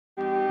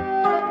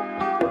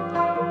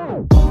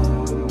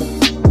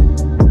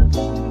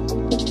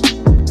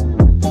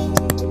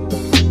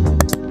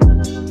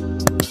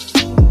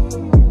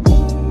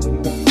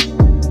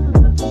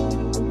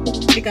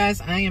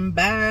guys, I am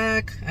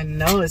back. I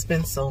know it's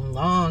been so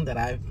long that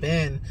I've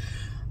been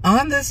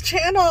on this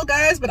channel,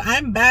 guys, but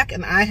I'm back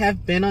and I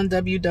have been on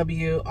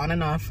WW on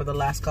and off for the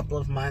last couple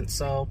of months.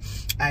 So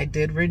I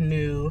did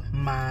renew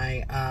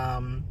my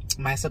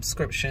my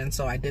subscription.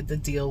 So I did the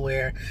deal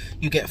where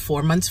you get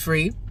 4 months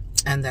free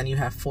and then you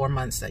have 4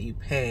 months that you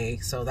pay.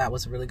 So that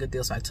was a really good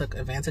deal. So I took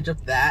advantage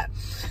of that.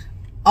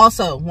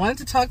 Also, wanted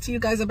to talk to you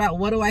guys about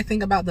what do I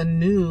think about the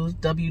new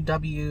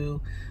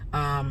WW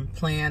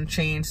plan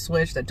change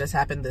switch that just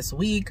happened this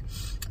week.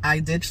 I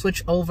did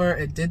switch over.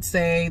 It did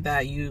say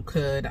that you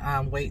could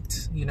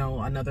wait, you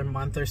know, another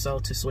month or so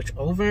to switch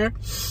over.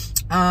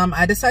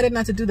 I decided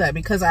not to do that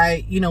because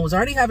I, was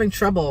already having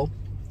trouble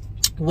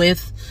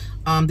with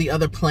the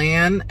other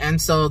plan, and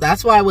so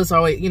that's why I was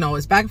always,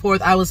 it's back and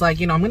forth. I was like,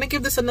 I'm gonna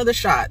give this another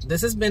shot.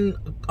 This has been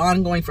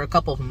ongoing for a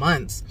couple of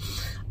months.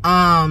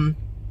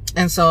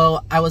 And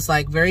so I was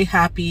like very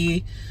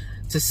happy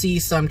to see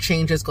some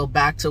changes go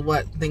back to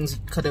what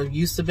things could have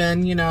used to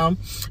been,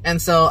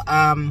 And so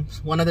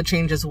one of the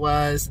changes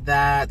was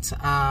that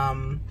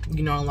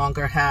you no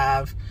longer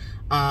have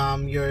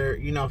your,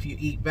 if you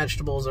eat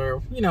vegetables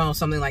or,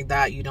 something like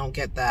that, you don't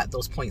get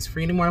those points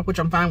free anymore, which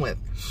I'm fine with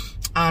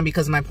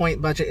because my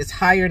point budget is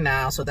higher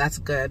now. So that's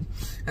good.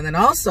 And then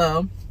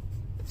also,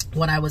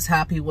 what I was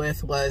happy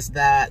with was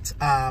that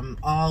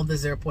all the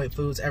 0 point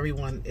foods,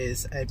 everyone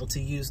is able to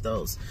use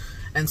those.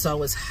 And so I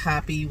was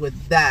happy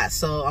with that.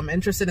 So I'm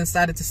interested and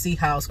excited to see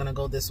how it's going to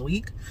go this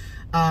week.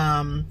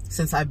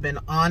 Since I've been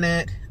on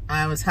it,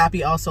 I was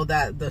happy also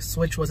that the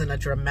switch wasn't a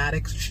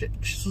dramatic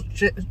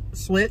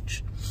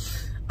switch.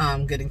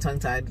 Getting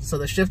tongue-tied. So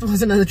the shift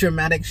wasn't a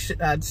dramatic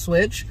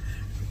switch.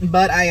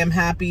 But I am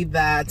happy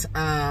that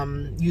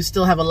you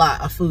still have a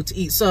lot of food to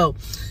eat. So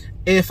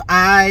if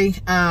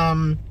I...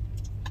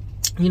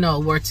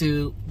 were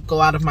to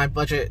go out of my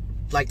budget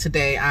like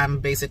today,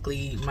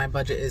 my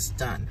budget is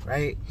done,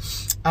 right?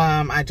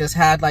 I just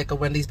had like a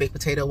Wendy's baked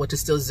potato, which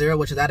is still 0,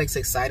 which that is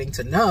exciting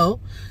to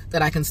know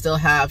that I can still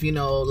have,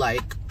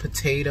 like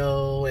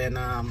potato and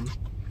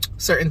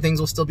certain things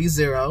will still be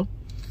 0.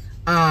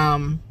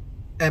 And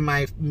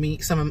my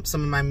meat, some of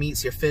my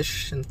meats, your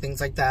fish and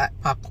things like that,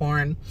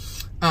 popcorn.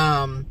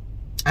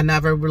 I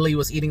never really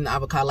was eating the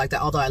avocado like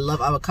that. Although I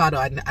love avocado,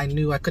 I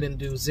knew I couldn't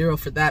do 0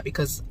 for that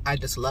because I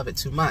just love it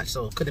too much.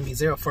 So it couldn't be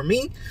 0 for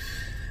me.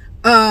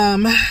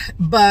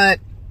 But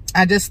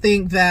I just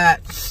think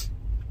that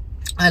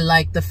I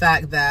like the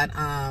fact that,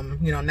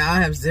 now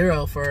I have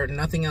 0 for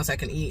nothing else I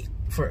can eat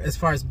for as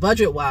far as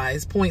budget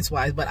wise, points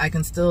wise, but I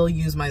can still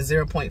use my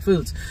 0 point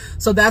foods.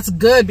 So that's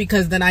good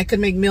because then I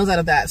could make meals out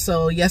of that.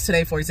 So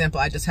yesterday, for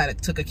example, I just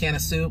took a can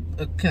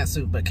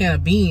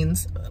of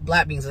beans,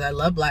 black beans, and I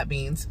love black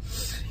beans.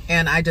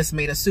 And I just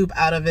made a soup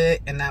out of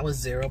it and that was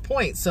 0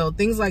 points. So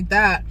things like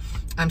that,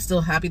 I'm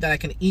still happy that I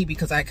can eat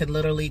because I could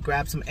literally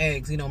grab some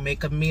eggs,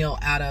 make a meal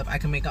out of, I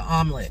can make an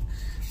omelet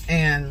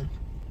and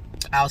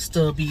I'll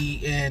still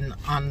be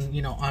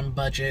on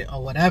budget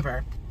or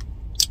whatever.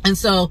 And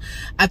so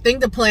I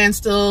think the plan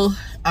still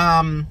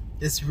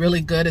is really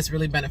good. It's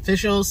really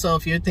beneficial. So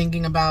if you're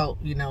thinking about,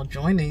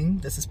 joining,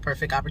 this is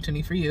perfect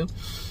opportunity for you.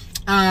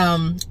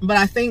 But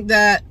I think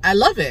that I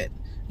love it.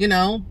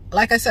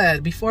 Like I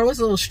said, before it was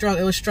a little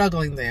it was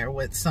struggling there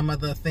with some of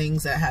the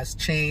things that has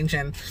changed.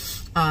 And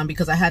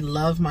because I had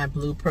loved my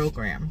Blue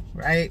program,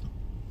 right?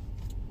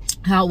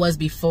 How it was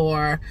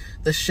before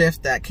the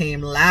shift that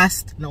came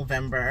last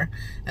November.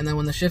 And then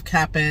when the shift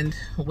happened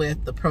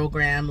with the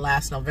program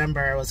last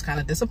November, I was kind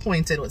of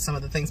disappointed with some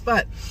of the things.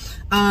 But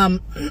I'm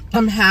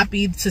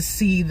happy to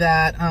see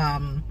that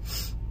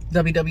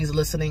WW is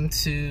listening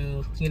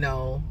to,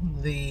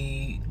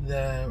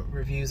 the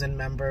reviews and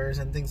members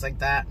and things like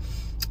that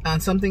on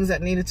some things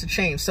that needed to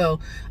change. So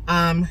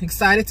I'm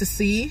excited to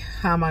see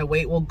how my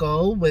weight will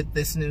go with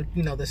this new,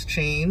 this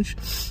change.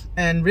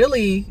 And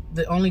really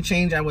the only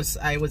change I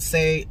would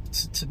say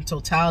to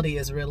totality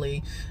is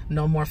really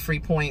no more free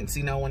points,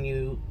 when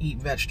you eat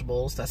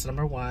vegetables. That's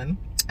number 1.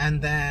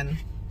 And then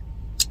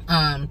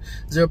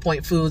 0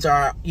 point foods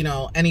are,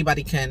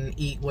 anybody can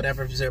eat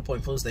whatever 0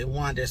 point foods they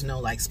want. There's no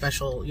like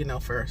special,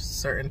 for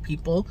certain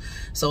people.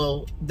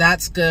 So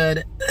that's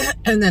good.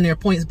 And then your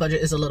points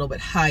budget is a little bit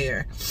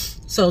higher.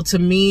 So to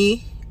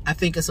me, I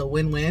think it's a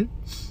win-win.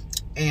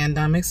 And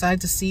I'm excited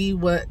to see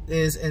what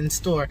is in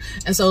store.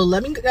 And so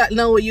let me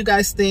know what you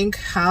guys think.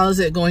 How is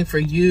it going for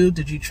you?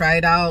 Did you try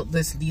it out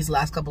these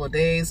last couple of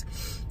days?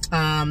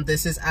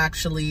 This is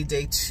actually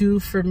day 2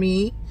 for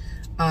me.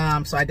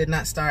 So I did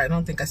not start. I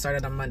don't think I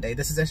started on Monday.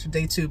 This is actually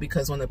day 2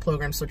 because when the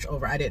program switched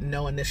over, I didn't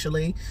know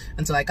initially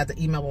until I got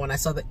the email. But when I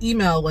saw the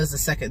email was the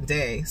 2nd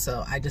day.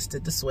 So I just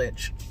did the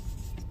switch.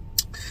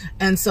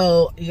 And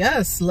so,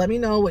 yes, let me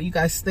know what you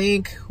guys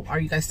think. Are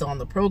you guys still on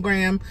the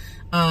program?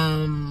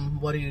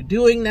 What are you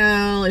doing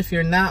now? If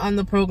you're not on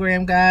the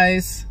program,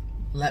 guys,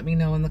 let me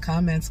know in the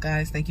comments,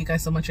 guys. Thank you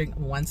guys so much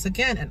once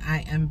again. And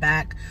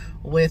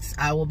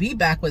I will be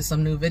back with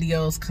some new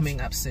videos coming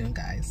up soon,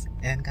 guys.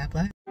 And God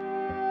bless.